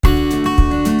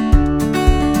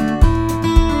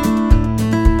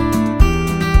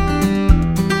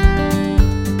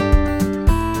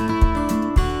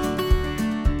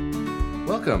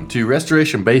to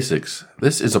Restoration Basics.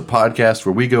 This is a podcast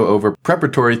where we go over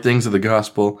preparatory things of the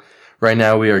gospel. Right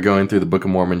now we are going through the Book of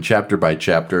Mormon chapter by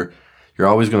chapter. You're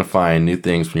always going to find new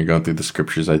things when you're going through the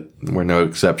scriptures. We're no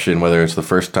exception, whether it's the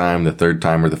first time, the third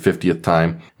time, or the 50th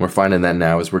time. We're finding that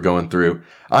now as we're going through.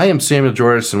 I am Samuel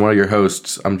Jordis, and one of your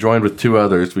hosts. I'm joined with two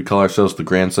others. We call ourselves the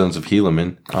Grandsons of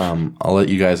Helaman. I'll let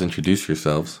you guys introduce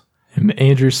yourselves. I'm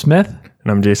Andrew Smith.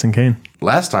 And I'm Jason Kane.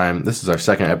 Last time, this is our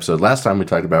second episode. Last time we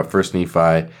talked about 1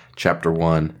 Nephi chapter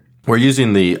 1. We're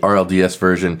using the RLDS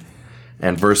version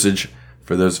and Versage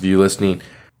for those of you listening.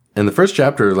 In the first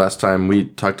chapter last time, we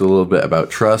talked a little bit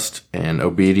about trust and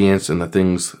obedience and the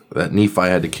things that Nephi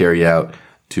had to carry out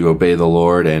to obey the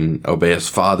Lord and obey his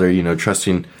father,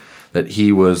 trusting that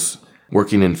he was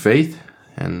working in faith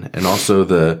and also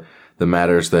the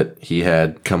matters that he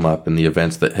had come up and the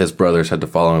events that his brothers had to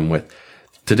follow him with.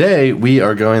 Today, we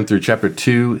are going through chapter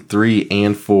 2, 3,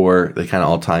 and 4. They kind of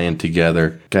all tie in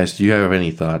together. Guys, do you have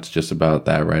any thoughts just about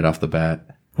that right off the bat?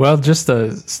 Well, just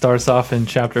to start us off in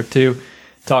chapter 2,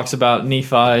 talks about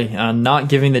Nephi not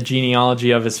giving the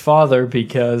genealogy of his father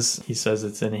because he says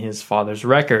it's in his father's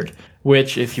record,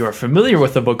 which, if you are familiar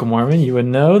with the Book of Mormon, you would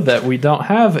know that we don't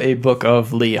have a Book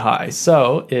of Lehi.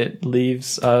 So it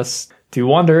leaves us to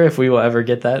wonder if we will ever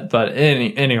get that. But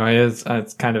anyway,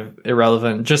 it's kind of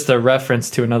irrelevant. Just a reference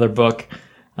to another book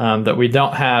that we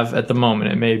don't have at the moment.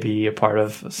 It may be a part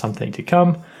of something to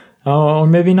come, or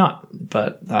maybe not.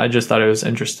 But I just thought it was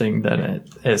interesting that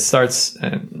it starts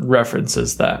and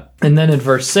references that. And then in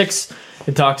verse 6,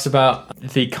 it talks about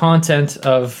the content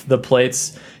of the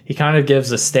plates. He kind of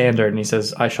gives a standard, and he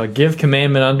says, I shall give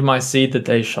commandment unto my seed that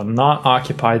they shall not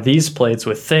occupy these plates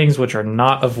with things which are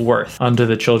not of worth unto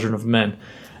the children of men.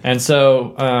 And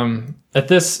so at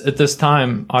this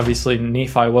time, obviously,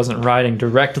 Nephi wasn't writing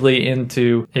directly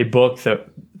into a book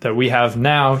that we have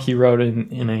now. He wrote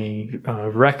in a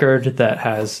record that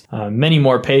has many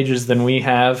more pages than we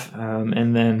have.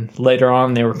 And then later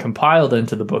on, they were compiled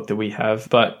into the book that we have.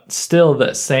 But still,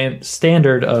 that same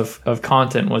standard of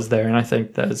content was there. And I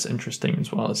think that is interesting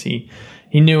as well, as he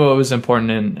knew what was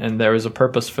important and there was a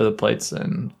purpose for the plates.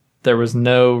 And there was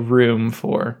no room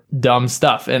for dumb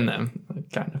stuff in them,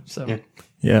 kind of. So.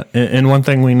 Yeah. And one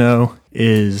thing we know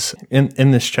is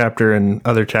in this chapter and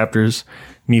other chapters,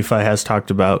 Nephi has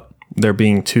talked about there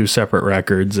being two separate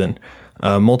records, and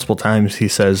multiple times he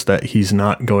says that he's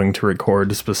not going to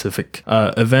record specific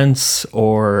events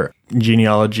or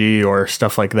genealogy or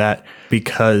stuff like that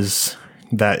because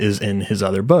that is in his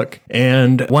other book.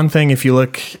 And one thing, if you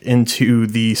look into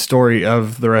the story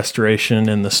of the Restoration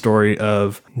and the story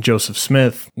of Joseph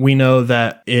Smith, we know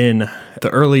that in the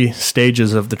early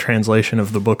stages of the translation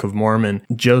of the Book of Mormon,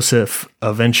 Joseph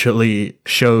eventually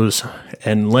shows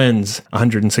and lends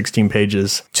 116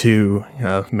 pages to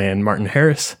Martin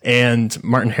Harris, and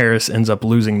Martin Harris ends up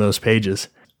losing those pages.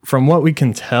 From what we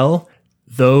can tell,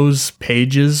 those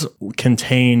pages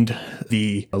contained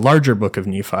the larger Book of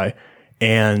Nephi.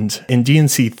 And in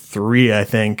D&C 3, I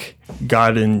think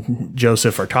God and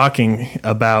Joseph are talking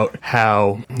about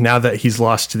how now that he's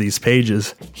lost to these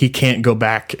pages, he can't go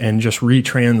back and just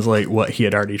retranslate what he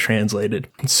had already translated.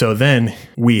 So then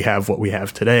we have what we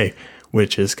have today,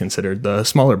 which is considered the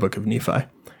smaller Book of Nephi.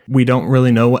 We don't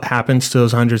really know what happens to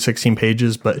those 116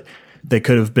 pages, but they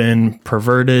could have been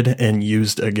perverted and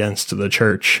used against the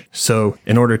church. So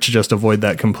in order to just avoid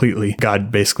that completely,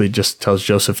 God basically just tells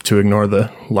Joseph to ignore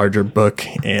the larger book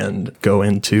and go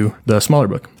into the smaller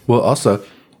book. Well, also,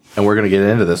 and we're going to get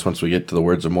into this once we get to the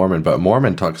words of Mormon, but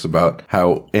Mormon talks about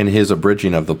how in his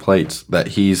abridging of the plates that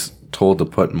he's told to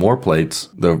put more plates,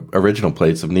 the original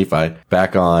plates of Nephi,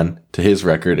 back on to his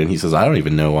record. And he says, I don't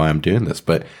even know why I'm doing this,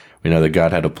 but we know that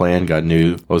God had a plan. God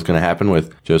knew what was going to happen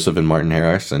with Joseph and Martin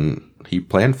Harris, and he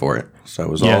planned for it. So it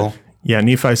was all. Yeah,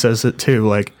 Nephi says it too.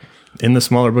 Like in the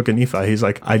smaller book of Nephi, he's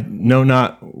like, I don't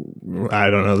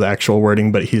know the actual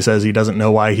wording, but he says he doesn't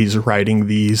know why he's writing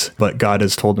these, but God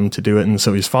has told him to do it. And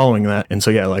so he's following that. And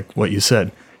so, yeah, like what you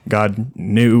said, God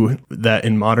knew that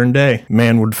in modern day,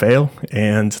 man would fail,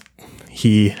 and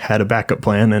he had a backup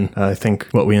plan. And I think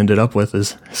what we ended up with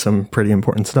is some pretty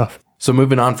important stuff. So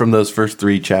moving on from those first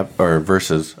three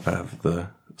verses of the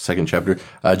second chapter,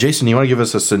 Jason, you want to give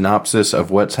us a synopsis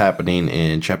of what's happening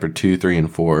in chapter 2, 3,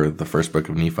 and 4, the first book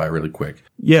of Nephi, really quick?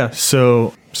 Yeah,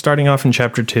 so starting off in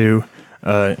chapter 2,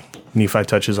 Nephi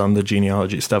touches on the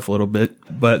genealogy stuff a little bit,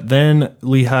 but then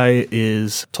Lehi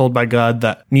is told by God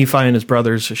that Nephi and his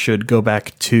brothers should go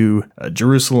back to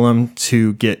Jerusalem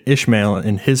to get Ishmael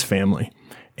and his family.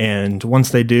 And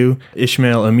once they do,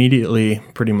 Ishmael immediately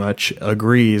pretty much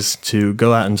agrees to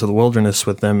go out into the wilderness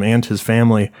with them and his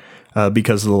family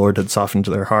because the Lord had softened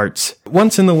their hearts.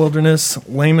 Once in the wilderness,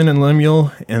 Laman and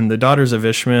Lemuel and the daughters of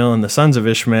Ishmael and the sons of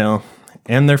Ishmael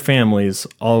and their families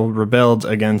all rebelled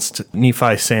against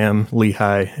Nephi, Sam,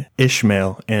 Lehi,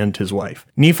 Ishmael, and his wife.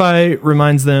 Nephi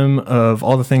reminds them of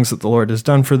all the things that the Lord has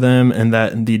done for them and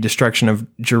that the destruction of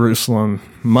Jerusalem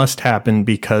must happen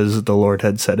because the Lord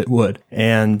had said it would.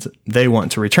 And they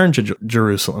want to return to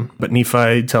Jerusalem. But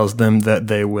Nephi tells them that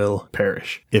they will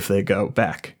perish if they go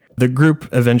back. The group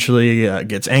eventually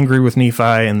gets angry with Nephi,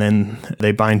 and then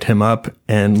they bind him up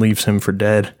and leaves him for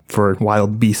dead for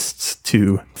wild beasts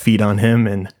to feed on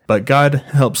him. But God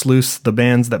helps loose the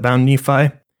bands that bound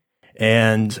Nephi,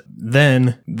 and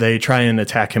then they try and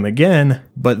attack him again,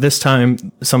 but this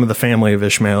time some of the family of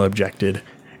Ishmael objected,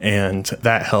 and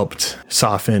that helped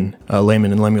soften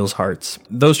Laman and Lemuel's hearts.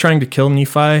 Those trying to kill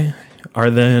Nephi are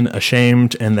then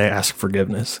ashamed, and they ask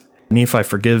forgiveness. Nephi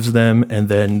forgives them, and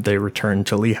then they return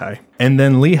to Lehi. And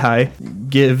then Lehi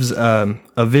gives a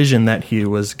vision that he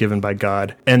was given by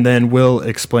God, and then we'll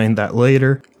explain that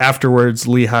later. Afterwards,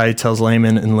 Lehi tells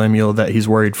Laman and Lemuel that he's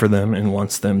worried for them and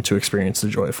wants them to experience the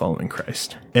joy of following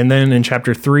Christ. And then in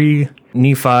chapter 3,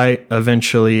 Nephi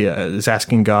eventually is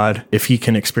asking God if he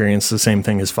can experience the same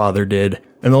thing his father did.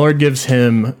 And the Lord gives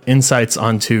him insights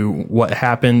onto what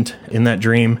happened in that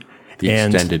dream. The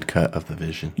extended cut of the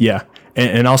vision. Yeah.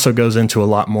 And also goes into a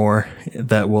lot more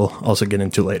that we'll also get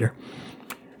into later.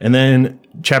 And then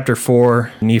chapter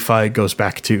 4, Nephi goes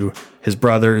back to his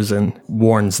brothers and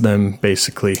warns them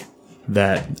basically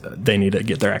that they need to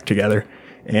get their act together.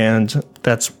 And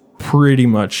that's pretty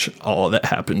much all that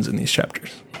happens in these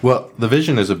chapters. Well, the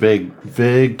vision is a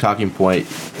big talking point.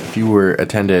 If you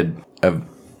attended a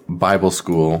Bible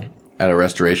school at a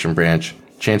restoration branch,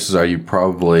 chances are you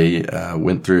probably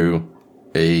went through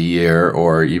a year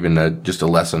or even just a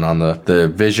lesson on the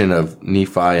vision of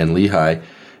Nephi and Lehi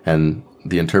and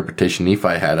the interpretation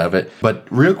Nephi had of it. But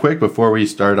real quick, before we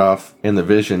start off in the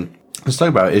vision, let's talk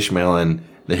about Ishmael and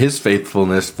his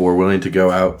faithfulness for willing to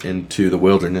go out into the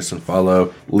wilderness and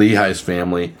follow Lehi's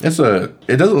family.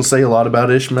 It doesn't say a lot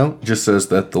about Ishmael. It just says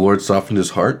that the Lord softened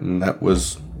his heart, and that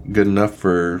was good enough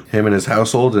for him and his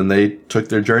household, and they took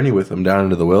their journey with him down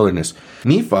into the wilderness.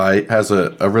 Nephi has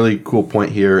a really cool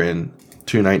point here in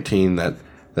 2:19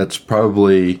 that's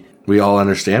probably we all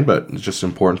understand, but it's just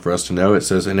important for us to know. It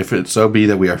says, "And if it so be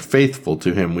that we are faithful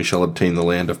to him, we shall obtain the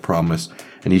land of promise,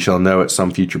 and ye shall know at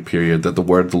some future period that the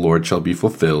word of the Lord shall be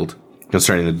fulfilled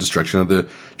concerning the destruction of the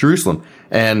Jerusalem."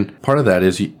 And part of that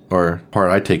is, or part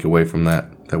I take away from that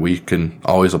we can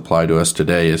always apply to us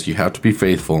today, is you have to be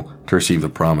faithful to receive the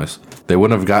promise. They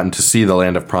wouldn't have gotten to see the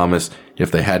land of promise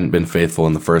if they hadn't been faithful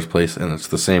in the first place. And it's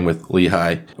the same with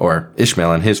Lehi or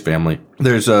Ishmael and his family.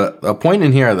 There's a point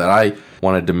in here that I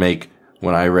wanted to make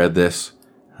when I read this.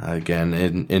 Again,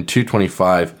 in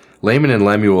 2:25, Laman and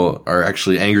Lemuel are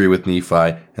actually angry with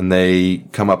Nephi, and they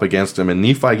come up against him, and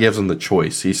Nephi gives them the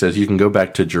choice. He says, "You can go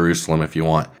back to Jerusalem if you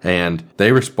want." And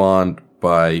they respond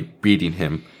by beating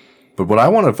him. But what I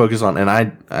want to focus on, and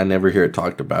I never hear it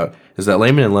talked about, is that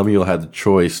Laman and Lemuel had the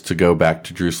choice to go back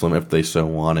to Jerusalem if they so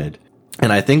wanted.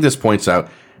 And I think this points out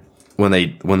when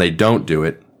they don't do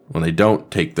it, when they don't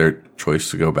take their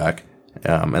choice to go back,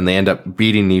 and they end up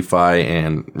beating Nephi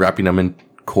and wrapping him in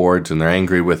cords, and they're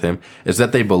angry with him, is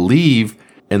that they believe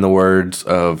in the words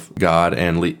of God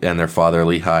and their father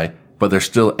Lehi, but they're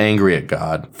still angry at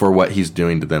God for what he's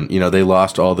doing to them. You know, they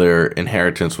lost all their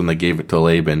inheritance when they gave it to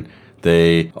Laban.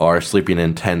 They are sleeping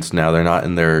in tents now. They're not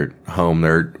in their home.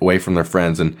 They're away from their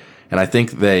friends. And I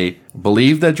think they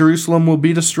believe that Jerusalem will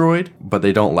be destroyed, but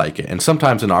they don't like it. And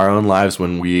sometimes in our own lives,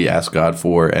 when we ask God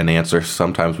for an answer,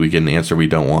 sometimes we get an answer we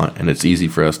don't want. And it's easy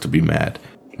for us to be mad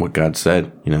what God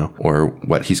said, or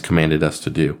what he's commanded us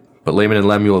to do. But Laman and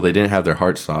Lemuel, they didn't have their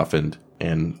hearts softened.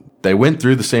 And they went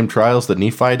through the same trials that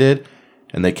Nephi did.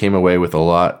 And they came away with a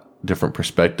lot different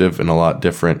perspective and a lot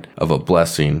different of a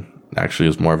blessing. Actually, it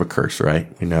was more of a curse, right?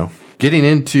 Getting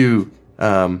into,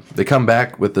 they come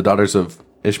back with the daughters of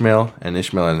Ishmael and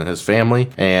his family,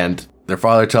 and their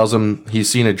father tells them he's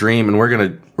seen a dream, and we're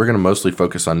gonna mostly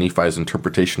focus on Nephi's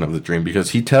interpretation of the dream,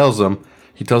 because he tells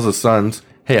his sons,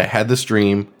 "Hey, I had this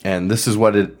dream, and this is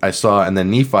what I saw." And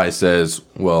then Nephi says,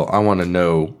 "Well, I want to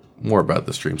know more about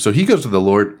this dream." So he goes to the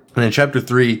Lord, and in chapter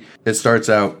 3, it starts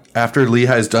out after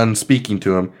Lehi's done speaking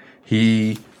to him.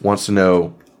 He wants to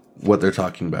know what they're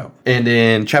talking about. And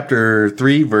in chapter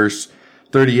 3, verse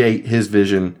 38, his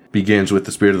vision begins with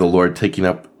the Spirit of the Lord taking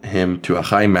up him to a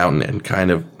high mountain and kind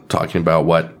of talking about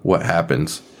what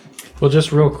happens. Well,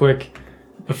 just real quick,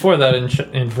 before that,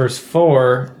 in verse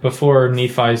 4, before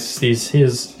Nephi sees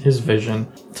his vision,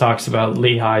 talks about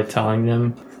Lehi telling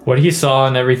them what he saw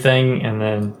and everything, and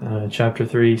then chapter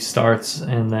 3 starts,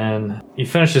 and then he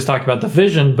finishes talking about the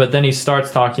vision, but then he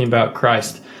starts talking about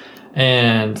Christ,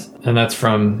 and that's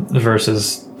from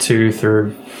verses 2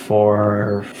 through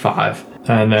 4 or 5.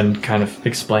 And then kind of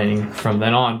explaining from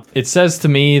then on. It says to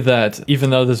me that even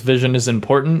though this vision is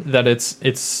important, that it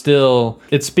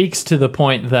speaks to the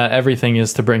point that everything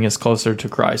is to bring us closer to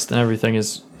Christ, and everything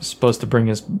is supposed to bring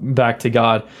us back to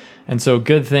God. And so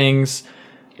good things,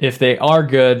 if they are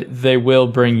good, they will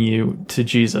bring you to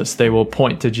Jesus. They will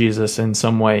point to Jesus in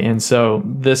some way. And so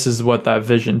this is what that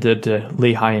vision did to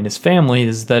Lehi and his family,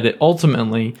 is that it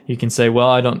ultimately, you can say, well,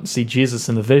 I don't see Jesus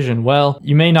in the vision. Well,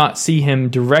 you may not see him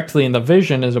directly in the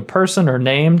vision as a person or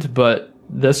named, but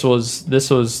this was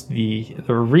the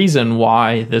reason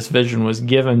why this vision was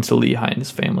given to Lehi and his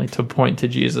family, to point to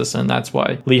Jesus. And that's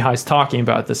why Lehi's talking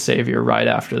about the Savior right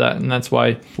after that. And that's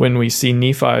why when we see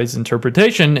Nephi's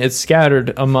interpretation, it's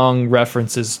scattered among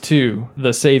references to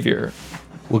the Savior.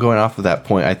 Well, going off of that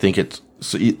point, I think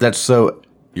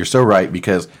you're so right,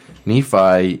 because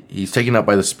Nephi, he's taken up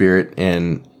by the Spirit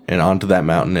and onto that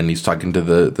mountain, and he's talking to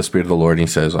the Spirit of the Lord, and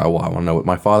he says, I want to know what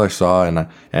my father saw,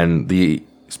 and the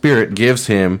Spirit gives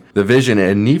him the vision,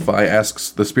 and Nephi asks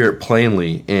the Spirit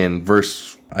plainly in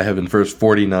verse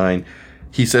 49.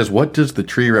 He says, what does the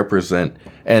tree represent?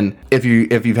 And if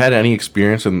you've had any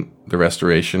experience in the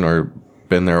restoration or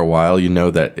been there a while, you know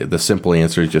that the simple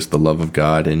answer is just the love of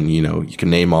God. And you can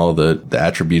name all the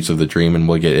attributes of the dream, and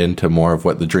we'll get into more of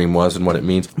what the dream was and what it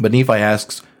means. But Nephi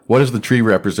asks, what does the tree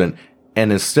represent?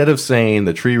 And instead of saying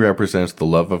the tree represents the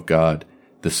love of God,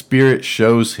 the Spirit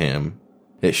shows him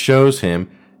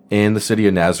in the city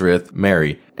of Nazareth,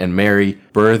 Mary, and Mary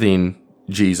birthing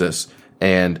Jesus.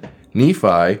 And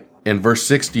Nephi, in verse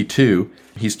 62,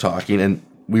 he's talking, and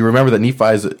we remember that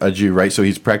Nephi is a Jew, right? So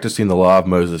he's practicing the law of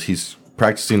Moses. He's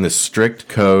practicing this strict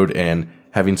code and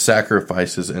having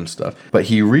sacrifices and stuff. But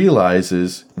he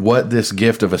realizes what this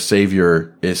gift of a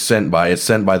Savior is sent by. It's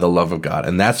sent by the love of God.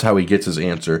 And that's how he gets his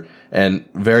answer. And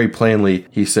very plainly,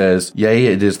 he says, yea,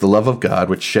 it is the love of God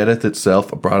which sheddeth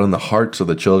itself abroad in the hearts of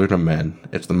the children of men.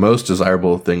 It's the most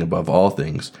desirable thing above all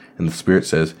things. And the Spirit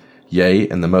says, yea,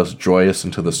 and the most joyous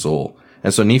unto the soul.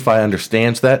 And so Nephi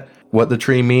understands that, what the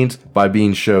tree means, by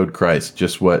being showed Christ,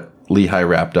 just what Lehi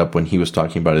wrapped up when he was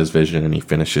talking about his vision, and he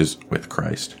finishes with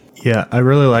Christ. Yeah, I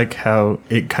really like how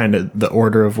it the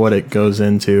order of what it goes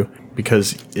into,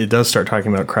 because it does start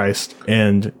talking about Christ.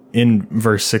 And in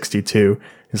verse 62,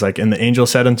 it's like, and the angel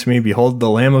said unto me, behold, the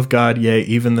Lamb of God, yea,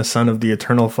 even the Son of the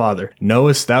eternal Father.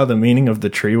 Knowest thou the meaning of the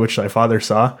tree which thy father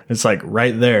saw? It's like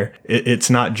right there. It's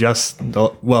not just,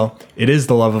 it is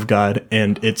the love of God,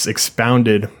 and it's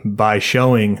expounded by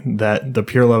showing that the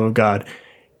pure love of God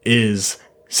is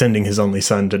sending his only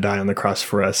son to die on the cross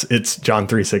for us. It's John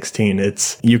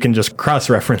 3:16. You can just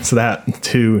cross-reference that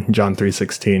to John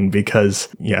 3:16, because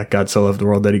God so loved the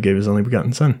world that he gave his only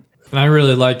begotten son. And I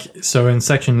really so in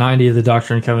section 90 of the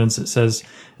Doctrine and Covenants, it says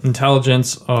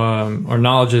intelligence or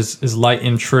knowledge is light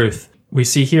in truth. We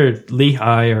see here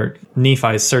Lehi or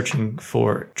Nephi is searching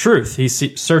for truth.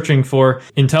 He's searching for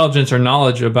intelligence or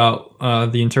knowledge about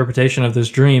the interpretation of this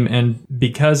dream. And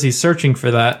because he's searching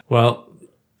for that,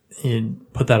 you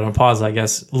put that on pause, I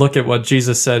guess. Look at what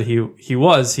Jesus said he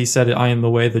was. He said, I am the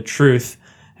way, the truth,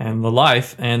 and the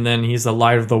life. And then he's the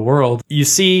light of the world. You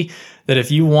see that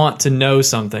if you want to know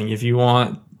something, if you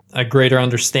want a greater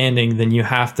understanding, then you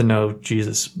have to know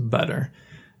Jesus better.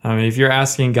 I mean, if you're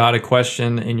asking God a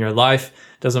question in your life,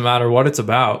 doesn't matter what it's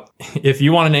about. If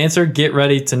you want an answer, get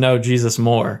ready to know Jesus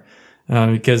more.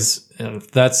 Because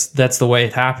that's the way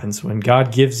it happens. When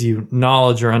God gives you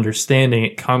knowledge or understanding,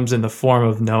 it comes in the form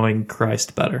of knowing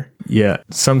Christ better. Yeah,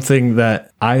 something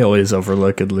that I always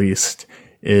overlook, at least,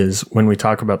 is when we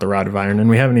talk about the rod of iron, and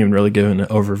we haven't even really given an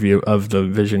overview of the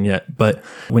vision yet, but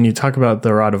when you talk about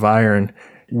the rod of iron,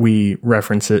 we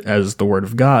reference it as the word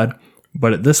of God.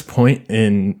 But at this point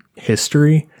in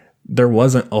history, there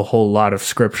wasn't a whole lot of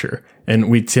scripture, and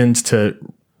we tend to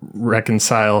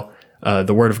reconcile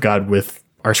the word of God with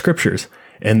our scriptures.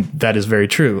 And that is very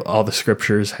true. All the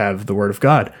scriptures have the word of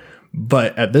God.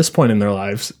 But at this point in their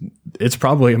lives, it's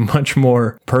probably a much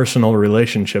more personal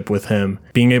relationship with him,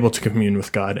 being able to commune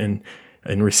with God and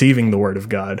receiving the word of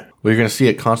God. We're going to see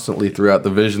it constantly throughout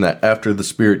the vision, that after the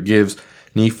Spirit gives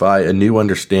Nephi a new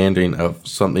understanding of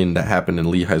something that happened in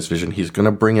Lehi's vision, he's going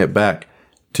to bring it back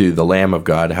to the Lamb of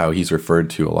God, how he's referred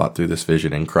to a lot through this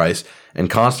vision in Christ. And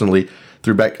constantly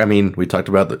we talked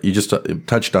about you just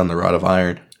touched on the rod of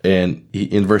iron. And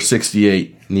in verse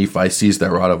 68, Nephi sees that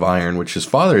rod of iron, which his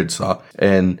father had saw.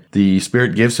 And the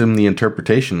Spirit gives him the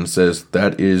interpretation and says,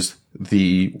 that is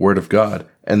the word of God.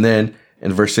 And then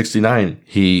In verse 69,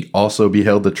 he also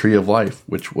beheld the tree of life,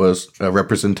 which was a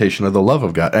representation of the love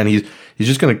of God. And he's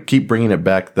just going to keep bringing it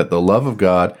back that the love of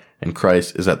God and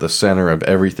Christ is at the center of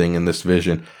everything in this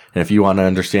vision. And if you want to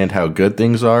understand how good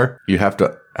things are, you have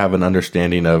to have an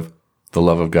understanding of the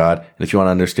love of God. And if you want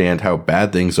to understand how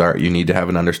bad things are, you need to have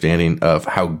an understanding of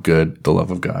how good the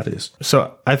love of God is.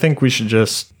 So I think we should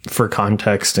just, for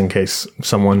context, in case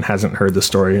someone hasn't heard the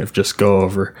story, just go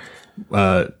over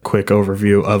a quick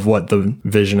overview of what the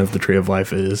vision of the tree of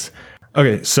life is.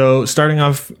 Okay, so starting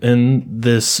off in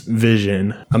this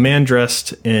vision, a man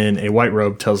dressed in a white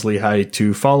robe tells Lehi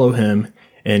to follow him,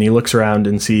 and he looks around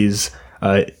and sees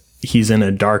he's in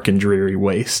a dark and dreary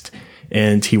waste.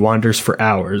 And he wanders for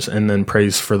hours and then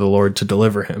prays for the Lord to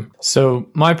deliver him. So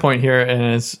my point here, and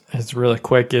it's really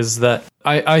quick, is that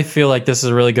I feel like this is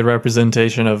a really good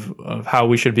representation of how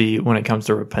we should be when it comes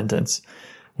to repentance.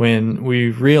 When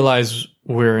we realize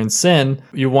we're in sin,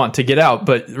 you want to get out,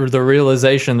 but the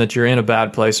realization that you're in a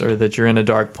bad place or that you're in a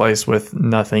dark place with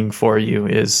nothing for you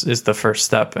is the first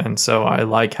step. And so I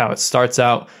like how it starts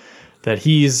out that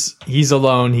he's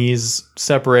alone, he's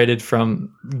separated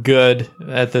from good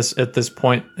at this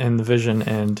point in the vision,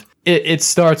 and it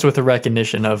starts with a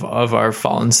recognition of our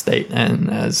fallen state,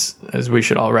 and as we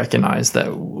should all recognize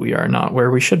that we are not where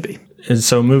we should be. And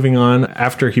so moving on,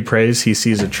 after he prays, he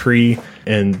sees a tree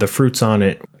and the fruits on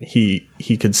it. He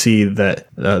could see that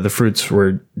the fruits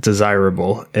were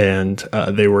desirable and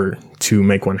they were to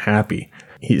make one happy.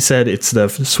 He said it's the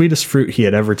sweetest fruit he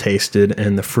had ever tasted,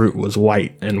 and the fruit was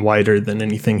white and whiter than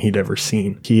anything he'd ever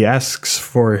seen. He asks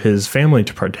for his family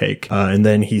to partake, and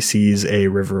then he sees a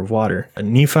river of water.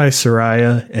 Nephi,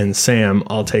 Sariah, and Sam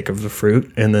all take of the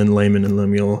fruit, and then Laman and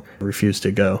Lemuel refuse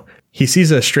to go. He sees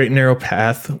a straight and narrow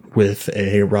path with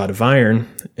a rod of iron,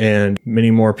 and many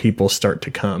more people start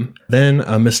to come. Then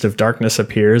a mist of darkness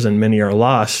appears, and many are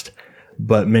lost,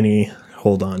 but many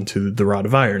hold on to the rod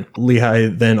of iron.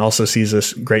 Lehi then also sees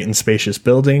this great and spacious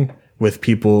building with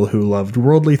people who loved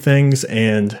worldly things,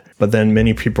 but then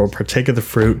many people partake of the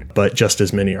fruit, but just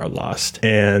as many are lost.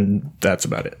 And that's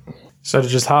about it. So to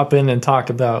just hop in and talk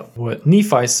about what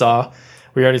Nephi saw,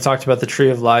 we already talked about the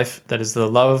tree of life, that is the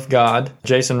love of God.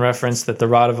 Jason referenced that the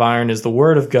rod of iron is the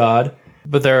word of God.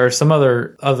 But there are some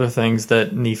other things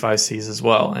that Nephi sees as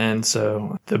well. And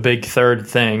so the big third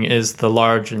thing is the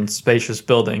large and spacious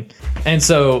building. And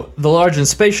so the large and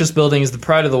spacious building is the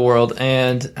pride of the world.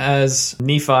 And as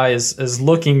Nephi is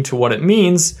looking to what it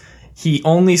means, he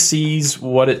only sees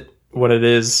what it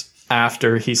is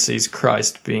after he sees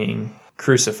Christ being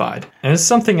crucified. And it's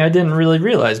something I didn't really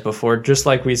realize before, just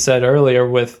like we said earlier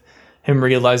with him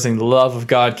realizing the love of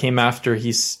God came after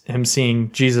him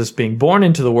seeing Jesus being born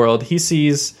into the world. He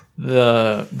sees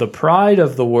the pride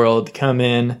of the world come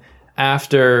in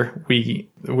after we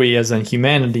as in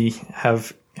humanity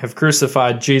have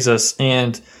crucified Jesus.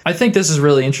 And I think this is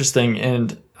really interesting,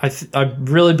 and I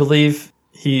really believe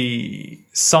he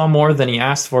saw more than he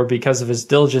asked for because of his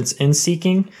diligence in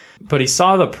seeking, but he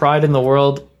saw the pride in the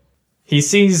world. He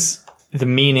sees the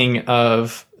meaning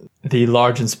of the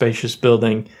large and spacious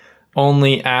building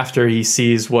only after he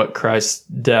sees what Christ's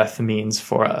death means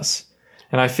for us.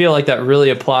 And I feel like that really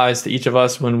applies to each of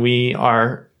us when we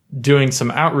are doing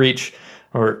some outreach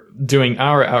or doing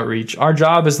our outreach. Our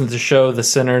job isn't to show the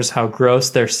sinners how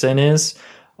gross their sin is.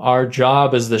 Our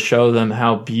job is to show them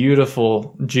how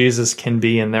beautiful Jesus can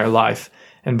be in their life.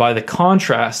 And by the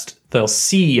contrast, they'll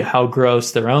see how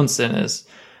gross their own sin is.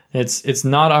 It's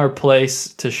not our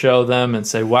place to show them and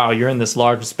say, wow, you're in this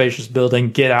large and spacious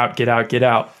building. Get out, get out, get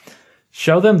out.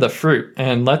 Show them the fruit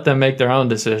and let them make their own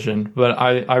decision. But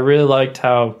I really liked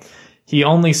how he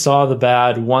only saw the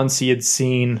bad once he had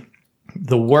seen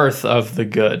the worth of the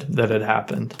good that had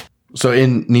happened. So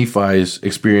in Nephi's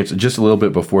experience, just a little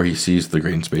bit before he sees the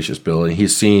great and spacious building,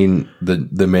 he's seen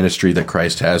the ministry that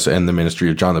Christ has and the ministry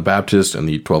of John the Baptist and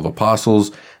the 12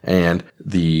 apostles and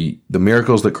the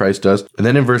miracles that Christ does. And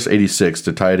then in verse 86,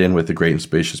 to tie it in with the great and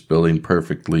spacious building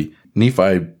perfectly,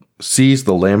 Nephi sees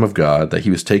the Lamb of God, that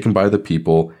he was taken by the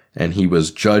people and he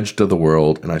was judged of the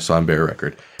world, and I saw him bear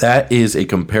record. That is a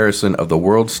comparison of the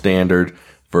world's standard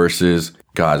versus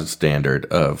God's standard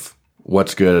of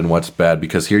what's good and what's bad,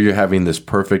 because here you're having this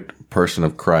perfect person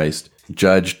of Christ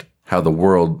judged how the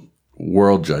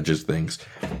world judges things.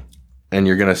 And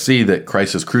you're going to see that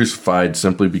Christ is crucified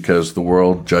simply because the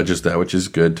world judges that which is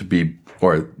good to be,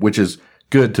 or which is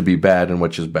good to be bad and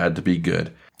which is bad to be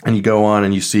good. And you go on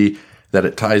and you see that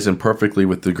it ties in perfectly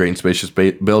with the great and spacious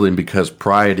building, because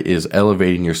pride is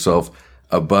elevating yourself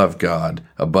above God,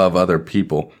 above other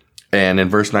people. And in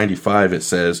verse 95, it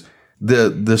says,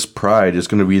 this pride is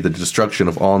going to be the destruction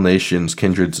of all nations,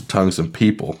 kindreds, tongues, and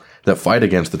people. that fight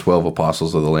against the 12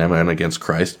 apostles of the Lamb and against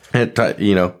Christ. And,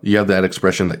 you have that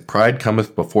expression that pride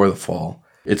cometh before the fall.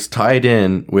 It's tied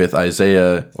in with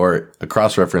Isaiah, or a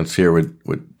cross-reference here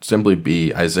would simply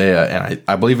be Isaiah. And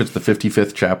I believe it's the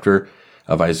 55th chapter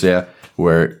of Isaiah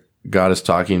where God is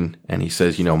talking and he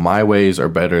says, my ways are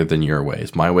better than your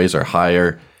ways. My ways are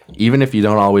higher. Even if you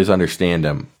don't always understand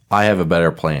them, I have a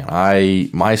better plan.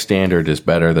 My standard is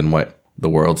better than what the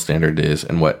world's standard is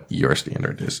and what your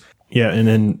standard is. Yeah, and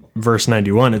in verse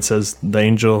 91, it says, the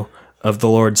angel of the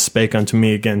Lord spake unto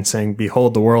me again, saying,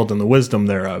 behold the world and the wisdom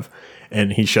thereof.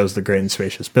 And he shows the great and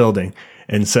spacious building.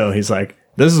 And so he's like,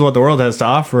 this is what the world has to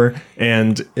offer,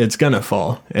 and it's going to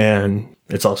fall. And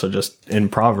it's also just in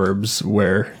Proverbs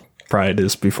where pride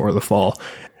is before the fall.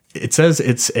 It says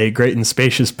it's a great and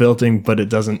spacious building, but it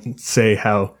doesn't say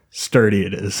how sturdy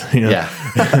it is. Yeah,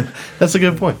 that's a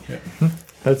good point. Yeah.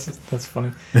 That's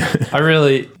funny.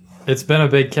 It's been a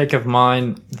big kick of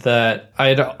mine that I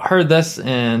had heard this,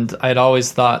 and I'd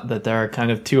always thought that there are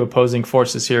kind of two opposing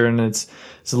forces here, and it's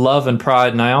love and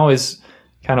pride. And I always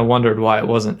kind of wondered why it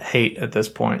wasn't hate at this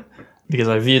point, because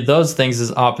I viewed those things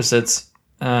as opposites.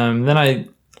 Then I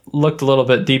looked a little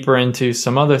bit deeper into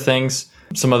some other things,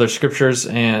 some other scriptures,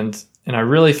 and I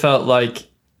really felt like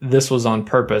this was on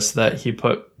purpose, that he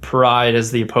put pride as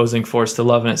the opposing force to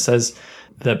love. And it says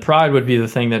that pride would be the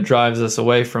thing that drives us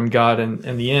away from God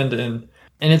in the end. And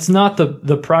it's not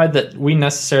the pride that we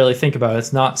necessarily think about.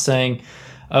 It's not saying,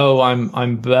 oh,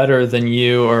 I'm better than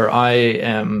you, or I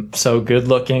am so good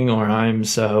looking, or I'm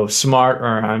so smart,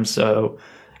 or I'm so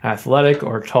athletic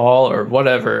or tall or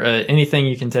whatever. Anything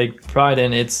you can take pride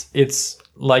in. It's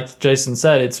like Jason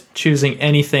said, it's choosing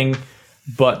anything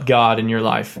but God in your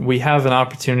life. We have an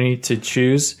opportunity to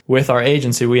choose with our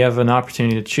agency. We have an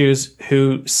opportunity to choose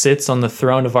who sits on the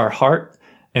throne of our heart.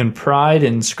 And pride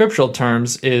in scriptural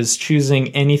terms is choosing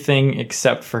anything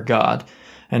except for God.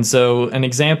 And so an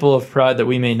example of pride that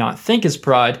we may not think is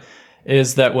pride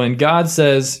is that when God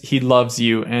says he loves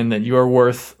you and that you're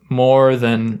worth more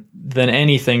than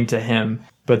anything to him,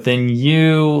 but then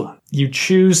you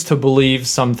choose to believe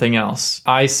something else.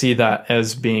 I see that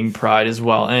as being pride as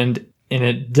well. And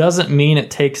it doesn't mean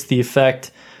it takes the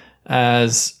effect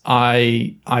as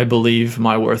I believe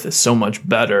my worth is so much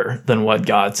better than what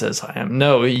God says I am.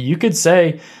 No, you could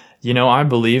say, I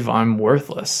believe I'm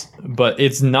worthless, but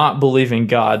it's not believing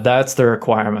God. That's the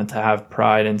requirement to have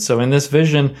pride. And so in this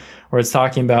vision where it's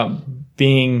talking about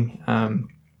being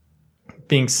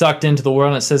sucked into the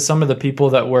world, and it says some of the people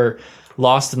that were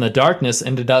lost in the darkness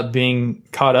ended up being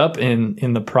caught up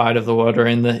in the pride of the world, or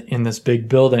in this big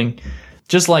building.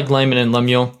 Just like Laman and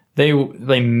Lemuel,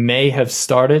 they may have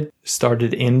started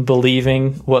in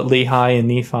believing what Lehi and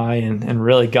Nephi and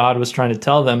really God was trying to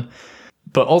tell them,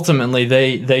 but ultimately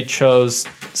they chose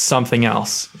something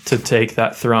else to take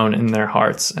that throne in their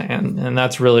hearts, and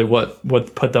that's really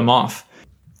what put them off.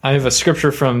 I have a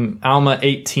scripture from Alma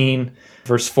 18,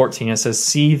 verse 14. It says,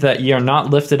 see that ye are not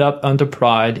lifted up unto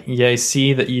pride, yea,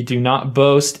 see that ye do not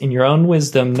boast in your own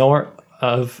wisdom, nor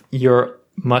of your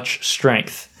much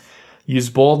strength.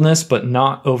 Use boldness, but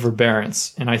not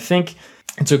overbearance. And I think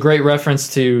it's a great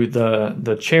reference to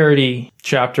the charity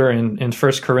chapter in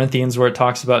 1 Corinthians, where it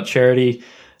talks about charity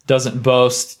doesn't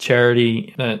boast,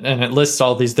 charity, and it lists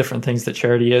all these different things that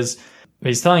charity is.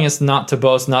 He's telling us not to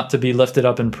boast, not to be lifted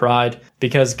up in pride,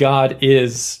 because God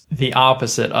is the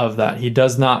opposite of that. He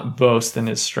does not boast in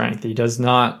his strength. He's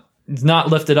not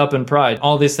lifted up in pride.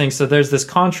 All these things. So there's this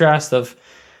contrast of,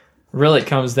 really it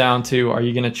comes down to, are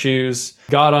you going to choose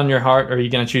God on your heart, or are you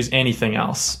going to choose anything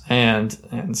else? And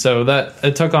so that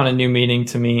it took on a new meaning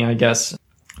to me, I guess,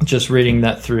 just reading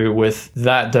that through with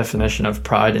that definition of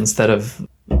pride instead of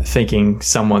thinking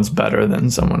someone's better than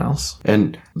someone else.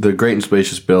 And the great and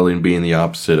spacious building being the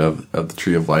opposite of the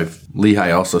tree of life.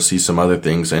 Lehi also sees some other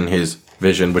things in his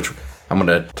vision, which I'm going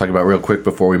to talk about real quick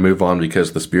before we move on,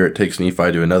 because the Spirit takes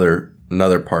Nephi to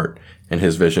another part in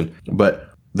his vision. But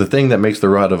the thing that makes the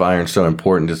rod of iron so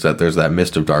important is that there's that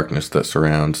mist of darkness that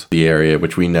surrounds the area,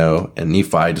 which we know, and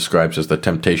Nephi describes as the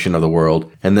temptation of the world.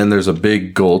 And then there's a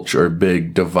big gulch or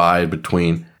big divide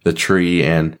between the tree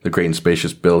and the great and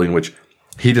spacious building, which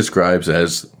he describes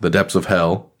as the depths of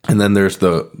hell. And then there's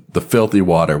the filthy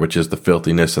water, which is the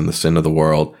filthiness and the sin of the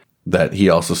world, that he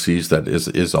also sees that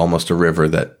is almost a river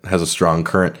that has a strong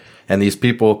current. And these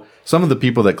people, some of the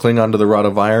people that cling onto the rod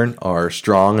of iron are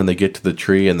strong, and they get to the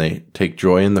tree and they take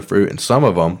joy in the fruit. And some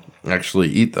of them actually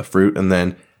eat the fruit, and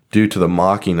then due to the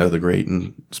mocking of the great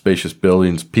and spacious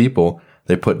building's people,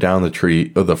 they put down the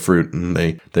tree of the fruit and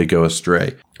they go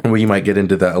astray. And we might get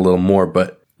into that a little more,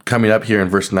 but coming up here in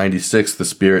verse 96, the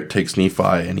Spirit takes Nephi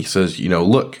and he says,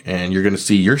 look, and you're going to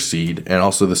see your seed and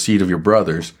also the seed of your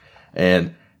brothers.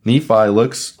 And Nephi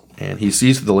looks and he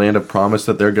sees the land of promise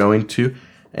that they're going to,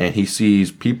 and he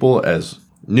sees people as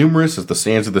numerous as the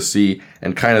sands of the sea,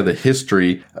 and kind of the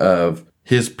history of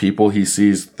his people. He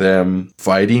sees them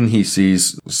fighting. He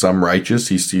sees some righteous.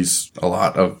 He sees a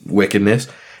lot of wickedness.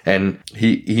 And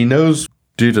he knows,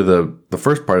 due to the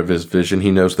first part of his vision,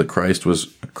 he knows that Christ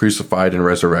was crucified and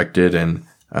resurrected and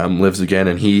lives again.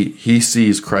 And he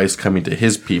sees Christ coming to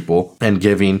his people and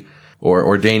giving or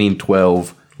ordaining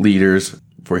 12 leaders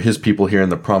for his people here in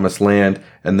the promised land.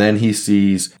 And then he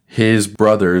sees his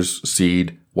brother's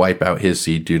seed wipe out his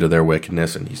seed due to their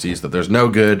wickedness. And he sees that there's no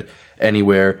good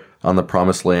anywhere on the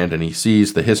promised land. And he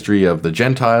sees the history of the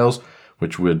Gentiles,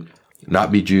 which would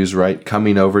not be Jews, right,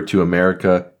 coming over to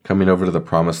America, coming over to the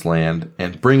promised land,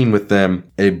 and bringing with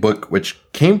them a book which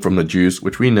came from the Jews,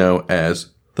 which we know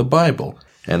as the Bible.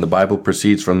 And the Bible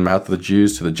proceeds from the mouth of the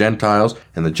Jews to the Gentiles,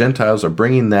 and the Gentiles are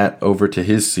bringing that over to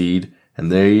his seed,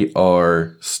 and they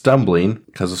are stumbling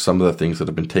because of some of the things that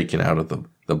have been taken out of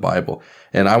the Bible.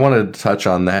 And I wanted to touch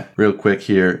on that real quick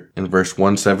here in verse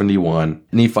 171.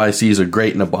 Nephi sees a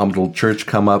great and abominable church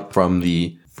come up from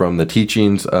the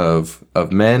teachings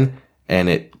of men, and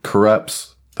it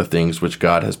corrupts the things which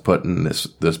God has put in this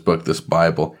book, this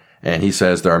Bible. And he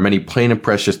says there are many plain and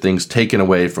precious things taken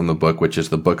away from the book, which is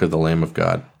the book of the Lamb of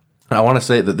God. And I want to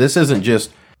say that this isn't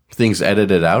just things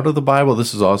edited out of the Bible.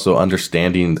 This is also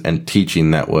understanding and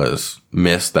teaching that was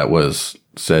missed, that was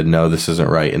said, no, this isn't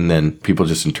right. And then people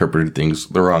just interpreted things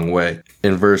the wrong way.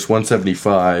 In verse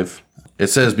 175, it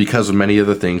says, because of many of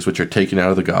the things which are taken out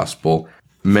of the gospel,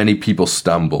 many people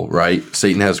stumble, right?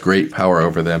 Satan has great power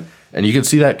over them. And you can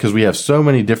see that because we have so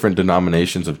many different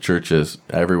denominations of churches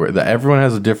everywhere that everyone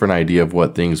has a different idea of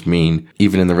what things mean.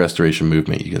 Even in the Restoration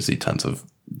movement, you can see tons of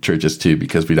churches too,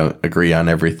 because we don't agree on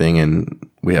everything and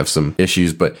we have some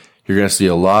issues. But you're going to see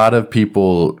a lot of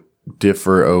people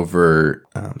differ over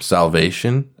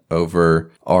salvation,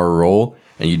 over our role.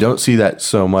 And you don't see that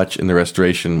so much in the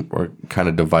Restoration. We're kind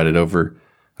of divided over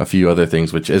a few other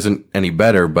things, which isn't any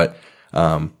better, but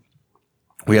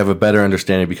we have a better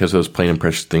understanding because those plain and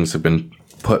precious things have been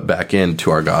put back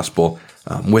into our gospel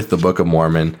with the Book of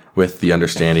Mormon, with the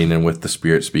understanding, and with the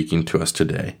Spirit speaking to us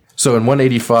today. So in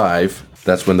 185,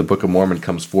 that's when the Book of Mormon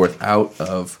comes forth out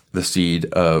of the seed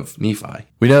of Nephi.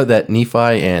 We know that Nephi,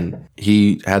 and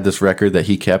he had this record that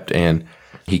he kept, and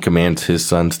he commands his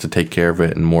sons to take care of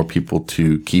it, and more people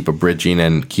to keep abridging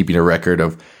and keeping a record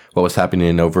of what was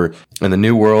happening over in the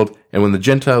New World. And when the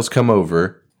Gentiles come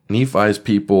over, Nephi's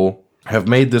people have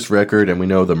made this record, and we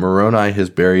know that Moroni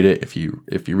has buried it. If you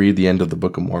read the end of the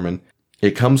Book of Mormon,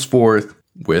 it comes forth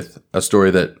with a story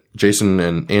that Jason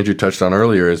and Andrew touched on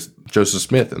earlier, is Joseph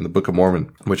Smith in the Book of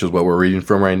Mormon, which is what we're reading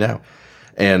from right now.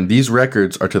 And these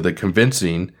records are to the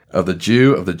convincing of the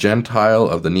Jew, of the Gentile,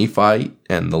 of the Nephite,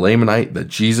 and the Lamanite that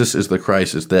Jesus is the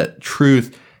Christ, is that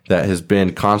truth that has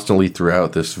been constantly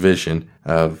throughout this vision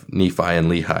of Nephi and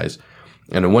Lehi's.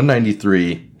 And in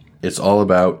 193, it's all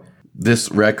about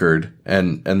this record,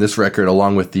 and this record,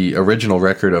 along with the original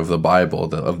record of the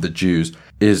Bible, of the Jews,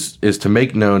 is to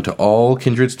make known to all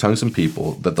kindreds, tongues, and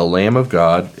people that the Lamb of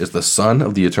God is the Son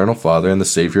of the eternal Father and the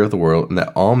Savior of the world, and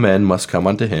that all men must come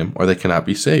unto him, or they cannot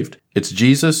be saved. It's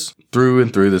Jesus through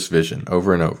and through this vision,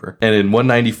 over and over. And in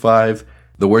 195,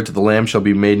 the words of the Lamb shall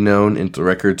be made known into the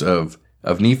records of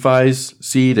Nephi's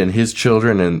seed and his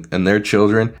children and their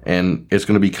children, and it's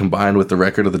going to be combined with the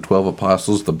record of the 12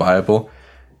 apostles, the Bible,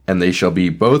 and they shall be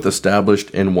both established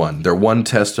in one. They're one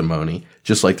testimony,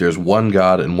 just like there's one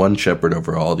God and one shepherd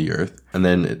over all the earth. And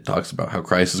then it talks about how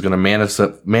Christ is going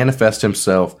to manifest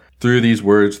himself through these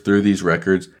words, through these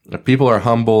records. If people are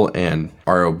humble and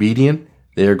are obedient,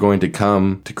 they are going to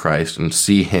come to Christ and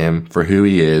see him for who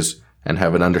he is and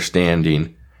have an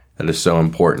understanding that is so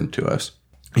important to us.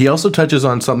 He also touches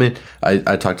on something.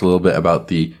 I talked a little bit about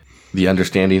the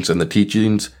understandings and the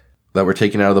teachings that were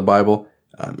taken out of the Bible.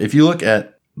 If you look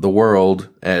at the world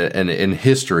and in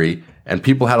history, and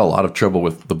people had a lot of trouble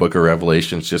with the book of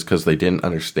Revelations just because they didn't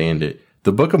understand it.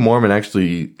 The Book of Mormon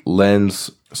actually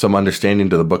lends some understanding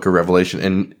to the book of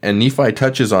Revelation, and Nephi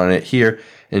touches on it here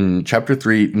in chapter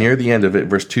 3, near the end of it,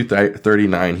 verse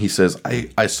 239. He says,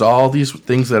 I saw all these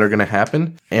things that are going to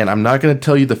happen, and I'm not going to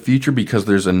tell you the future because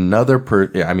there's another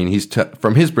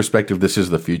from his perspective, this is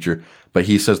the future, but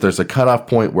he says there's a cutoff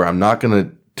point where I'm not going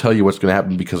to tell you what's going to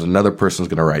happen because another person's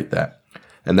going to write that.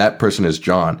 And that person is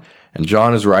John. And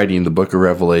John is writing the book of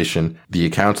Revelation, the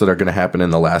accounts that are going to happen in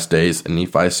the last days. And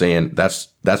Nephi is saying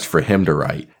that's for him to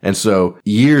write. And so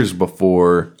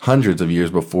hundreds of years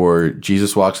before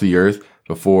Jesus walks the earth,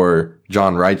 before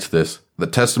John writes this, the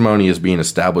testimony is being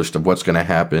established of what's going to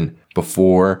happen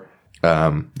before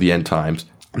the end times.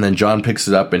 And then John picks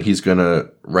it up and he's going to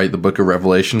write the book of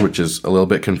Revelation, which is a little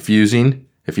bit confusing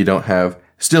if you don't have,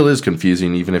 still is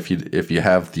confusing even if you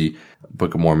have the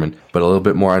Book of Mormon, but a little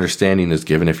bit more understanding is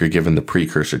given if you're given the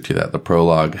precursor to that, the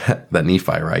prologue that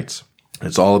Nephi writes.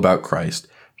 It's all about Christ.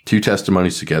 Two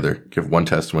testimonies together give one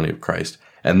testimony of Christ.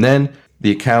 And then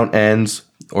the account ends,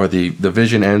 or the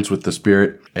vision ends with the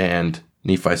Spirit, and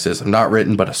Nephi says, I'm not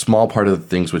written but a small part of the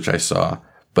things which I saw,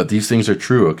 but these things are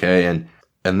true, okay?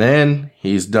 And then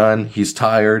he's done, he's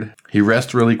tired, he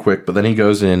rests really quick, but then he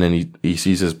goes in and he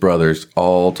sees his brothers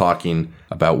all talking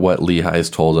about what Lehi has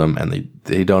told him, and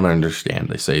they don't understand.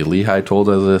 They say, Lehi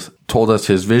told us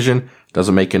his vision,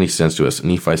 doesn't make any sense to us. And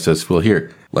Nephi says, well,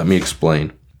 here, let me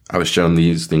explain. I was shown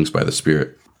these things by the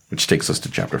Spirit, which takes us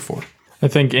to chapter 4. I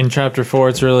think in chapter 4,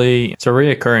 it's a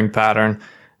reoccurring pattern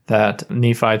that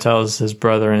Nephi tells his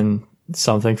brethren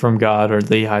something from God, or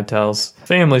Lehi tells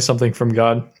family something from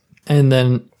God. And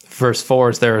then verse 4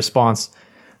 is their response.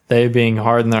 They being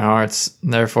hard in their hearts,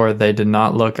 therefore they did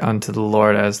not look unto the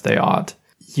Lord as they ought.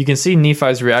 You can see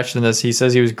Nephi's reaction to this. He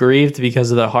says he was grieved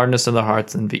because of the hardness of their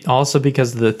hearts, and also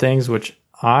because of the things which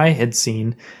I had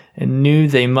seen, and knew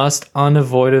they must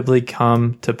unavoidably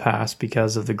come to pass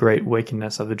because of the great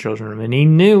wickedness of the children of men. And he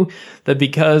knew that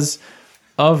because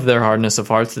of their hardness of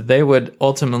hearts, that they would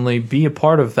ultimately be a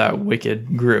part of that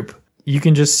wicked group. You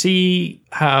can just see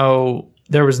how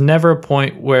there was never a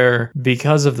point where,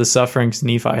 because of the sufferings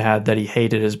Nephi had, that he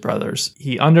hated his brothers.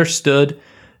 He understood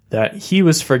that he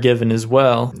was forgiven as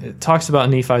well. It talks about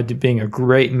Nephi being a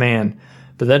great man,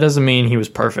 but that doesn't mean he was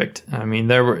perfect. I mean,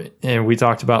 and we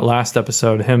talked about last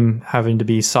episode, him having to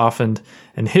be softened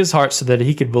in his heart so that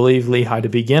he could believe Lehi to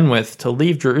begin with, to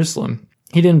leave Jerusalem.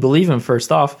 He didn't believe him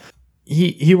first off.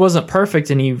 He wasn't perfect,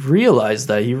 and he realized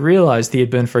that. He realized he had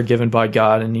been forgiven by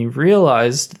God, and he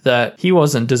realized that he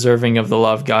wasn't deserving of the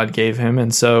love God gave him,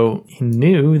 and so he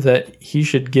knew that he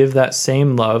should give that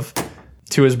same love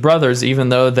to his brothers, even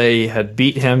though they had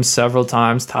beat him several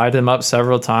times, tied him up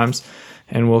several times,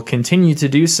 and will continue to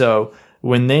do so.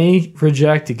 When they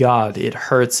reject God, it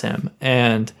hurts him.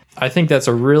 And I think that's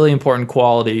a really important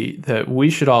quality that we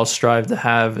should all strive to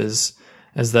have, is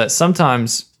that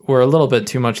sometimes we're a little bit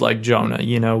too much like Jonah.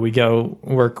 You know,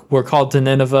 we're called to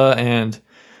Nineveh, and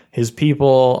his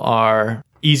people are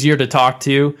easier to talk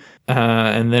to.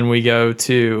 And then we go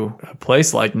to a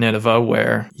place like Nineveh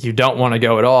where you don't want to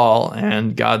go at all.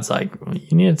 And God's like, well,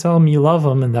 you need to tell them you love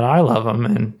them and that I love them.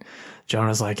 And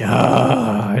Jonah's like,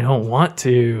 I don't want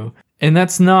to. And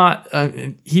that's not,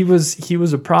 he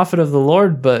was a prophet of the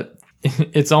Lord, but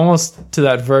it's almost to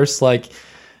that verse like,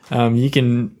 you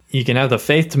can have the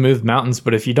faith to move mountains,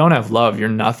 but if you don't have love, you're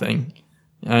nothing.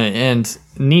 And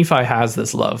Nephi has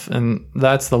this love, and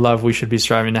that's the love we should be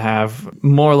striving to have.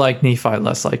 More like Nephi,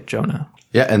 less like Jonah.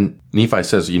 Yeah, and Nephi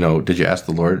says, did you ask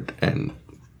the Lord? And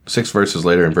 6 verses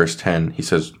later in verse 10, he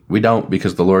says, we don't,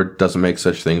 because the Lord doesn't make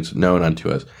such things known unto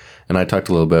us. And I talked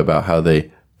a little bit about how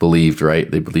they believed, right?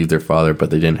 They believed their father, but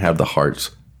they didn't have the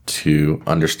hearts to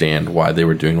understand why they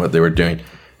were doing what they were doing.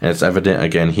 And it's evident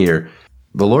again here.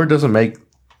 The Lord doesn't make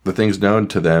the things known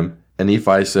to them. And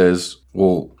Nephi says,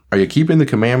 well, are you keeping the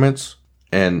commandments?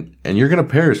 And you're going to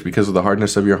perish because of the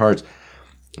hardness of your hearts.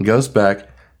 It goes back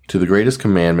to the greatest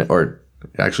commandment, or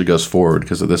it actually goes forward,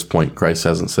 because at this point, Christ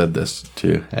hasn't said this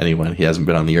to anyone. He hasn't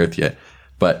been on the earth yet.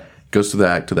 But it goes to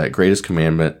that greatest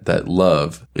commandment, that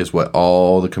love is what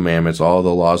all the commandments, all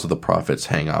the laws of the prophets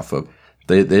hang off of.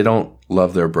 They don't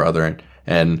love their brethren.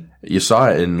 And you saw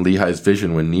it in Lehi's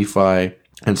vision when Nephi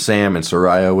and Sam and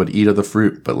Sariah would eat of the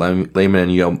fruit, but Laman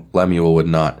and Lemuel would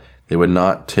not. They would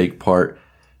not take part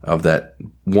of that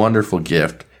wonderful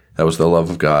gift that was the love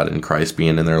of God and Christ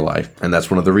being in their life. And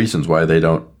that's one of the reasons why they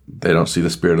don't see the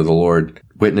Spirit of the Lord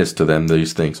witness to them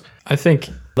these things. I think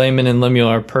Laman and Lemuel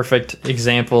are a perfect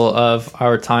example of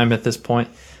our time at this point,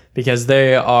 because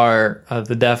they are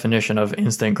the definition of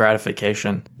instant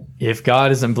gratification. If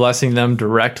God isn't blessing them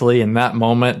directly in that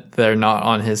moment, they're not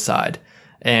on his side.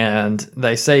 And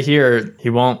they say here,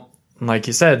 he won't, like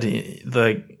you said,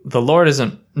 the Lord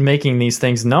isn't making these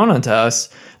things known unto us.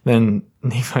 Then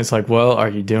Nephi's like, well, are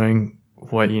you doing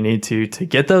what you need to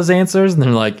get those answers? And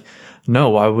they're like, no,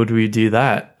 why would we do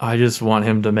that? I just want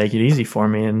him to make it easy for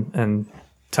me and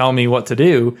tell me what to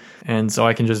do, and so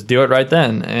I can just do it right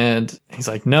then. And he's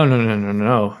like,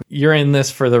 no. You're in this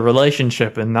for the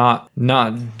relationship and not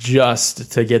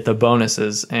just to get the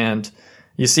bonuses. And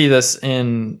you see this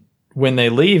in when they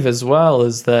leave as well,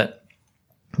 is that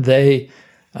they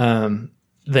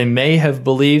may have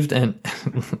believed, and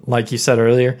like you said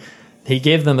earlier, he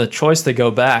gave them a choice to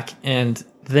go back, and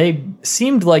they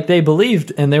seemed like they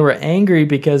believed, and they were angry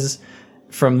because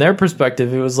from their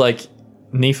perspective, it was like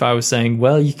Nephi was saying,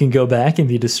 well, you can go back and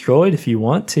be destroyed if you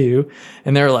want to.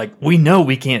 And they're like, we know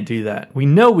we can't do that. We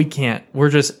know we can't. We're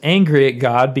just angry at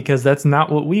God because that's not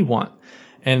what we want.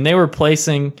 And they were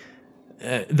placing,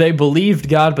 they believed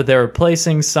God, but they were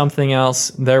placing something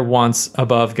else, their wants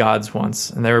above God's wants.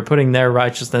 And they were putting their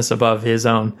righteousness above his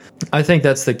own. I think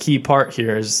that's the key part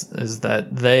here is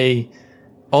that they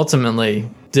ultimately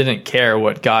didn't care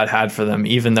what God had for them,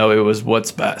 even though it was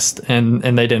what's best. And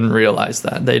they didn't realize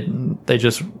that. They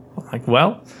just like,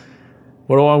 well,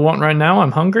 what do I want right now?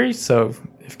 I'm hungry. So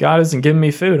if God isn't giving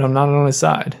me food, I'm not on his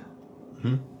side.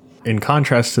 In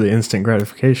contrast to the instant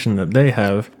gratification that they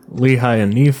have, Lehi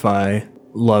and Nephi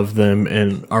love them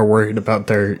and are worried about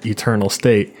their eternal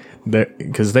state,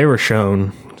 because they were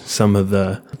shown some of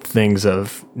the things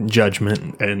of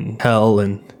judgment and hell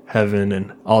and heaven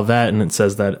and all that, and it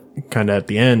says that kind of at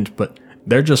the end, but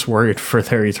they're just worried for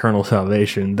their eternal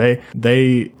salvation.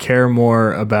 They care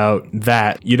more about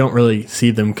that. You don't really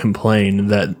see them complain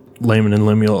that Laman and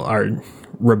Lemuel are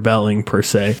rebelling per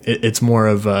se. It's more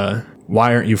of a,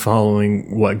 why aren't you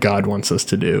following what God wants us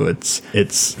to do?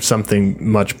 It's something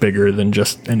much bigger than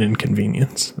just an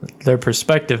inconvenience. Their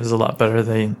perspective is a lot better.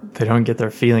 They don't get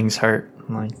their feelings hurt.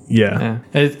 Yeah.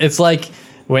 It's like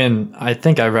when, I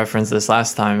think I referenced this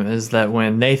last time, is that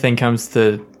when Nathan comes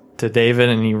to David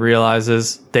and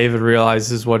David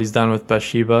realizes what he's done with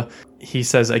Bathsheba, he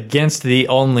says, against thee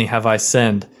only have I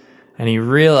sinned. And he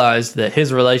realized that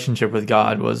his relationship with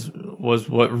God was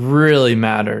what really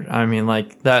mattered. I mean,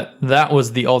 like that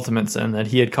was the ultimate sin, that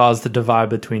he had caused the divide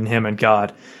between him and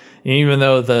God. And even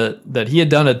though that he had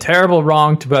done a terrible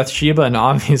wrong to Bathsheba and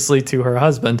obviously to her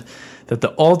husband, that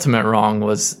the ultimate wrong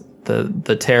was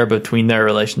the tear between their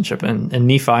relationship. And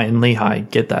Nephi and Lehi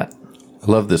get that. I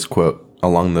love this quote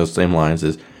along those same lines,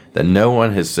 is that no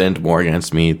one has sinned more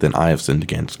against me than I have sinned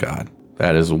against God.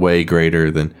 That is way greater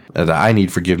than that. I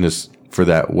need forgiveness for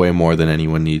that way more than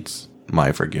anyone needs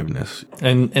my forgiveness.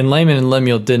 And Laman and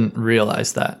Lemuel didn't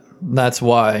realize that. That's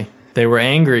why they were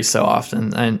angry so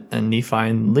often, and Nephi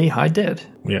and Lehi did.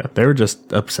 Yeah, they were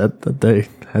just upset that they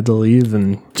had to leave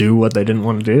and do what they didn't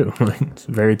want to do. It's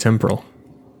very temporal.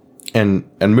 And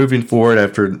moving forward,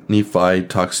 after Nephi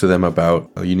talks to them about,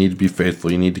 oh, you need to be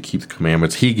faithful, you need to keep the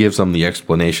commandments, he gives them the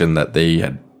explanation that they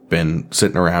had been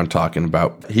sitting around talking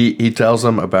about. He tells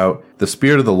them about the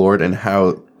Spirit of the Lord and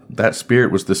how that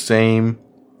Spirit was the same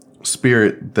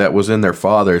Spirit that was in their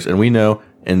fathers. And we know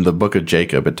in the book of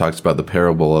Jacob, it talks about the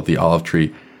parable of the olive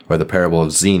tree, or the parable of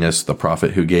Zenos, the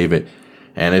prophet who gave it.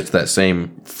 And it's that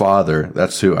same father.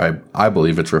 That's who I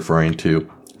believe it's referring to,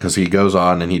 because he goes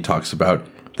on and he talks about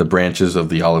the branches of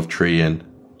the olive tree and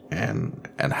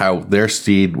how their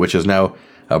seed, which is now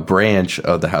a branch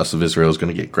of the house of Israel, is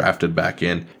going to get grafted back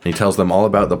in. And he tells them all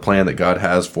about the plan that God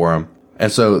has for them.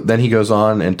 And so then he goes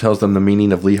on and tells them the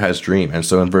meaning of Lehi's dream. And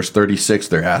so in verse 36,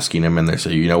 they're asking him, and they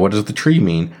say, what does the tree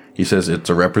mean? He says, it's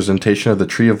a representation of the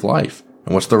tree of life.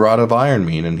 And what's the rod of iron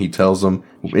mean? And he tells them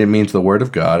it means the word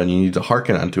of God, and you need to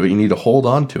hearken unto it. You need to hold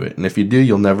on to it. And if you do,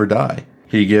 you'll never die.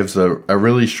 He gives a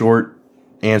really short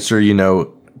answer.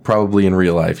 Probably in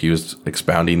real life, he was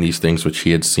expounding these things which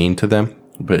he had seen to them.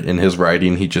 But in his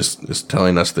writing, he just is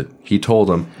telling us that he told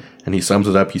them, and he sums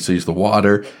it up. He sees the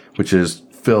water, which is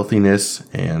filthiness,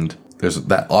 and there's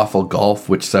that awful gulf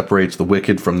which separates the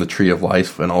wicked from the tree of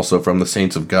life and also from the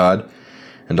saints of God,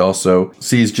 and also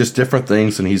sees just different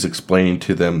things, and he's explaining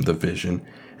to them the vision.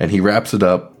 And he wraps it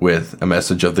up with a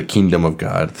message of the kingdom of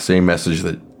God, the same message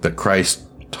that Christ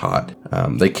taught.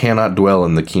 They cannot dwell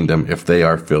in the kingdom if they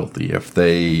are filthy, if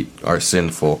they are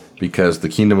sinful, because the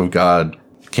kingdom of God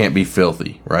can't be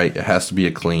filthy, right? It has to be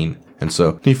a clean. And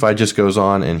so Nephi just goes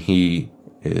on, and he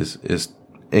is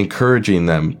encouraging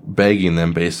them, begging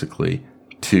them basically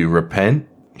to repent.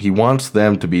 He wants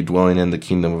them to be dwelling in the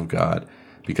kingdom of God,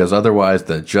 because otherwise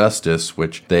the justice,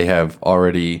 which they have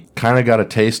already kind of got a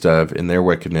taste of in their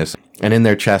wickedness and in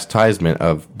their chastisement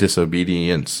of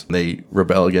disobedience, they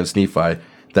rebel against Nephi.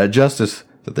 That justice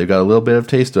that they've got a little bit of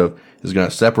taste of is going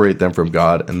to separate them from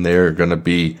God, and they're going to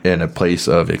be in a place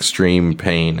of extreme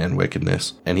pain and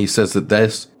wickedness. And he says that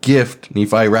this gift,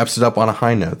 Nephi wraps it up on a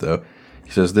high note though.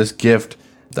 He says this gift,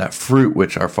 that fruit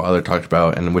which our father talked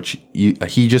about and which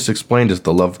he just explained as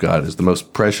the love of God, is the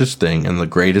most precious thing and the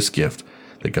greatest gift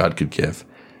that God could give.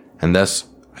 And thus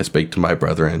I spake to my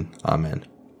brethren. Amen.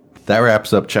 That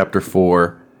wraps up chapter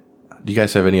 4. Do you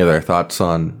guys have any other thoughts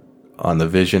on the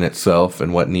vision itself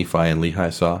and what Nephi and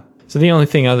Lehi saw? So the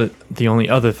only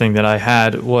other thing that I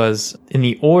had was in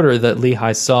the order that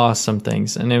Lehi saw some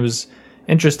things, and it was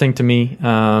interesting to me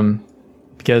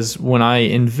because when I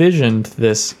envisioned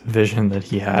this vision that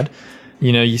he had,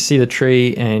 you see the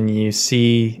tree and you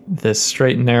see this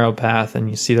straight and narrow path and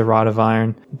you see the rod of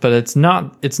iron, but it's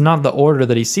not the order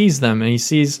that he sees them. And he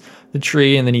sees the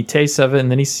tree and then he tastes of it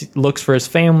and then he looks for his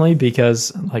family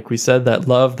because, like we said, that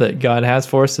love that God has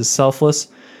for us is selfless.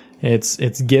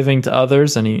 It's giving to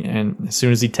others, and as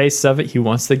soon as he tastes of it, he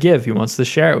wants to give. He wants to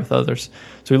share it with others.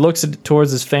 So he looks towards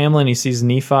his family, and he sees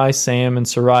Nephi, Sam, and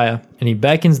Sariah, and he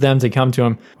beckons them to come to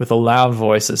him with a loud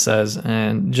voice, it says,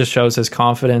 and just shows his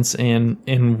confidence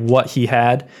in what he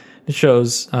had. It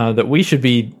shows that we should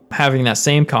be having that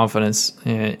same confidence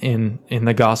in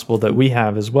the gospel that we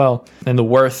have as well, and the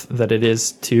worth that it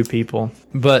is to people.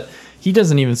 But he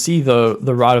doesn't even see the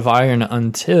rod of iron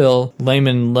until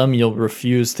Laman and Lemuel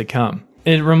refuse to come.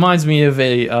 It reminds me of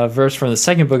a verse from the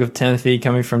second book of Timothy,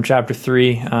 coming from chapter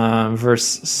 3, verse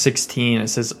 16. It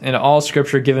says, "And all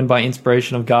scripture given by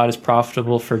inspiration of God is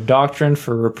profitable for doctrine,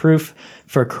 for reproof,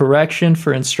 for correction,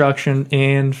 for instruction,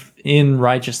 and in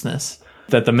righteousness,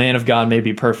 that the man of God may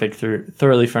be perfect,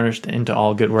 thoroughly furnished into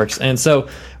all good works." And so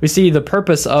we see the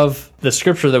purpose of the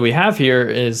scripture that we have here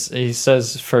is, he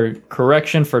says, for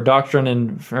correction, for doctrine,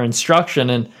 and for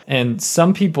instruction. And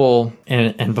some people,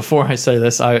 and before I say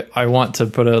this, I want to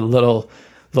put a little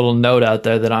note out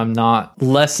there that I'm not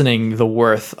lessening the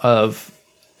worth of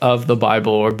the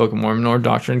Bible or Book of Mormon or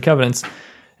Doctrine and Covenants.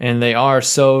 And they are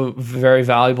so very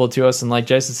valuable to us. And like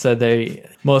Jason said, the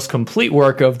most complete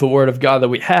work of the Word of God that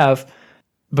we have.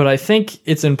 But I think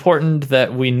it's important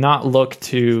that we not look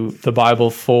to the Bible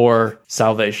for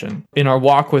salvation. In our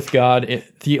walk with God,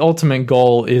 the ultimate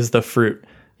goal is the fruit,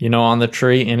 on the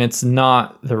tree, and it's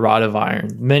not the rod of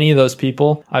iron. Many of those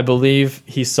people, I believe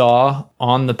he saw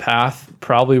on the path,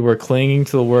 probably were clinging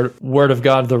to the word of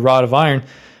God, the rod of iron,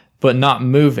 but not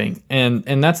moving. And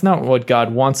that's not what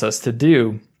God wants us to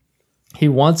do. He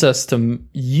wants us to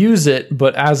use it,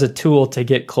 but as a tool to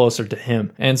get closer to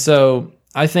him. And so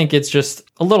I think it's just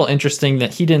a little interesting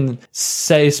that he didn't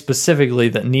say specifically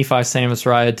that Nephi, Sam, and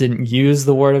Sariah didn't use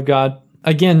the word of God.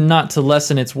 Again, not to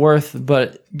lessen its worth,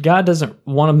 but God doesn't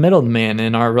want a middleman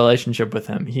in our relationship with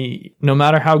him. No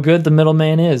matter how good the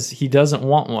middleman is, he doesn't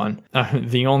want one.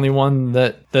 The only one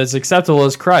that's acceptable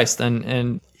is Christ,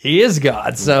 and he is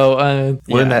God. So,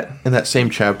 in that same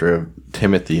chapter of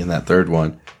Timothy, in that third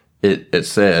one, it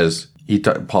says,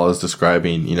 Paul is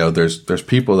describing, there's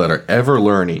people that are ever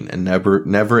learning and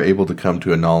never able to come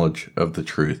to a knowledge of the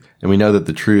truth. And we know that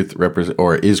the truth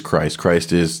is Christ.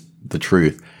 Christ is the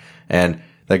truth. And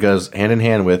that goes hand in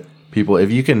hand with people.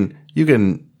 If you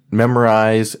can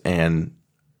memorize and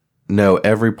know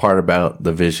every part about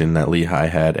the vision that Lehi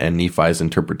had and Nephi's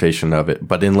interpretation of it,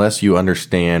 but unless you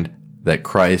understand that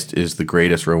Christ is the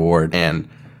greatest reward and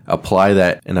apply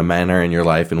that in a manner in your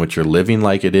life in which you're living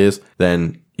like it is,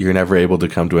 then you're never able to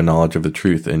come to a knowledge of the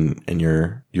truth, and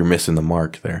you're missing the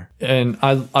mark there. And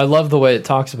I love the way it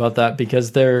talks about that,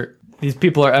 because these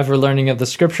people are ever learning of the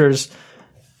scriptures.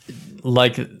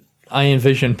 Like, I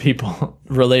envision people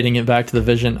relating it back to the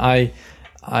vision. I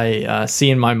see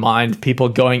in my mind people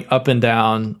going up and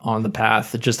down on the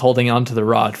path, just holding onto the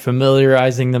rod,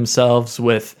 familiarizing themselves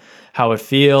with how it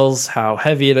feels, how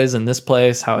heavy it is in this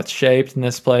place, how it's shaped in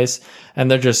this place.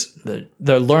 And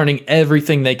they're learning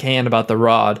everything they can about the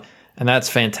rod. And that's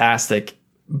fantastic.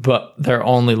 But they're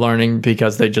only learning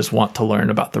because they just want to learn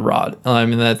about the rod. I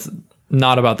mean, that's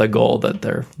not about the goal that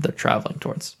they're traveling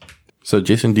towards. So,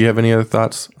 Jason, do you have any other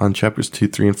thoughts on chapters 2,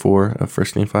 3, and 4 of 1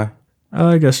 Nephi?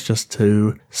 I guess just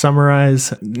to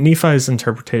summarize, Nephi's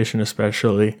interpretation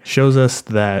especially shows us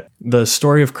that the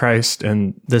story of Christ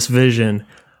and this vision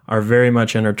are very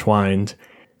much intertwined.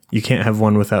 You can't have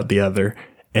one without the other.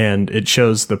 And it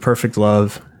shows the perfect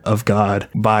love of God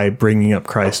by bringing up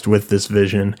Christ with this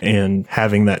vision and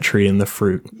having that tree and the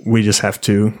fruit. We just have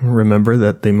to remember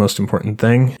that the most important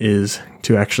thing is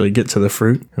to actually get to the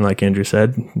fruit. And like Andrew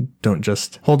said, don't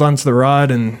just hold on to the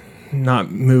rod and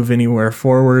not move anywhere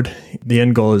forward. The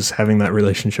end goal is having that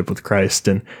relationship with Christ,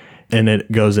 and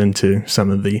it goes into some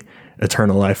of the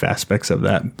eternal life aspects of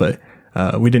that. But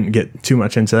we didn't get too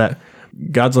much into that.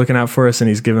 God's looking out for us, and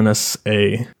he's given us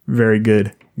a very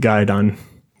good guide on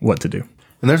what to do.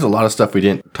 And there's a lot of stuff we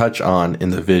didn't touch on in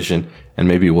the vision, and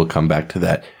maybe we'll come back to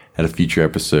that at a future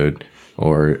episode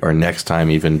or next time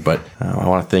even. But I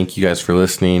want to thank you guys for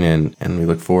listening, and we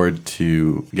look forward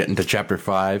to getting to chapter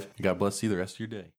 5. God bless you the rest of your day.